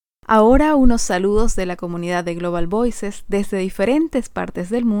Ahora unos saludos de la comunidad de Global Voices desde diferentes partes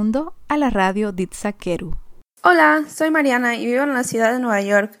del mundo a la radio Dizha Kieru. Hola, soy Mariana y vivo en la ciudad de Nueva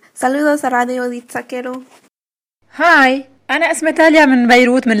York. Saludos a radio Dizha Kieru. هاي أنا اسمي تاليا من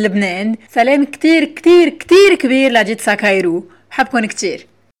بيروت من لبنان. سلام كتير كتير كتير كبير لجيتسا كايرو. بحبكن كتير.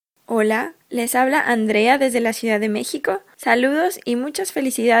 Hola, les habla Andrea desde la Ciudad de México. Saludos y muchas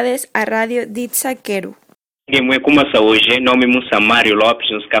felicidades a radio Dizha Kieru. Ninguém começa hoje, nome é Mário Lopes,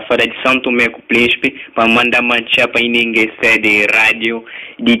 nos café de São Tomé com Príncipe, para mandar manchar para ninguém ser de rádio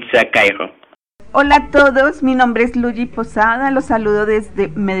Dizha Kieru. Hola a todos, mi nombre es Luigi Posada, los saludo desde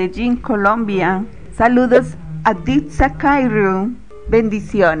Medellín, Colombia. Saludos a Dizha Kieru,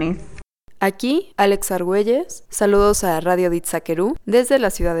 bendiciones. Aquí, Alex Argüelles, saludos a Radio Dizha Kieru desde la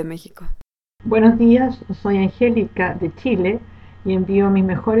Ciudad de México. Buenos días, soy Angélica de Chile y envío mis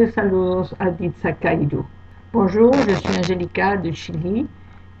mejores saludos a Dizha Kieru. Bonjour, je suis Angélica de Chile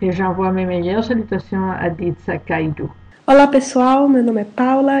et j'envoie mes meilleures salutations à Dizha Kieru. Olá pessoal, meu nome é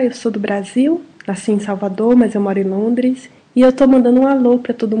Paula, eu sou do Brasil, nasci em Salvador, mas eu moro em Londres e eu tô mandando um alô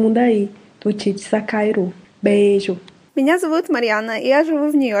para todo mundo aí, do Dizha Kieru. Beijo! Меня зовут Mariana и я живу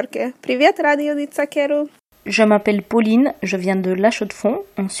в Нью-Йорке. Привет, radio Dizha Kieru. Je m'appelle Pauline, je viens de La Chaux-de-Fonds,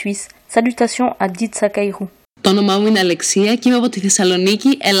 en Suisse. Salutations à Dizha Kieru. Το όνομά μου είναι Αλεξία και είμαι από τη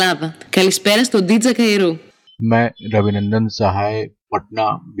Θεσσαλονίκη, Ελλάδα. Καλησπέρα στο Dizha Kieru. मैं रविनंदन सहाय पटना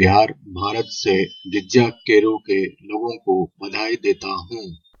बिहार भारत से Dizha Kieru के लोगों को बधाई देता हूँ.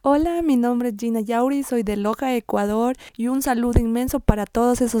 Hola, mi nombre es Gina Yauri, soy de Loja, Ecuador, y un saludo inmenso para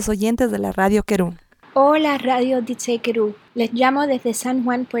todos esos oyentes de la radio Kieru. Hola, radio Dizha Kieru. Les llamo desde San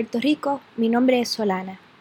Juan, Puerto Rico. Mi nombre es Solana.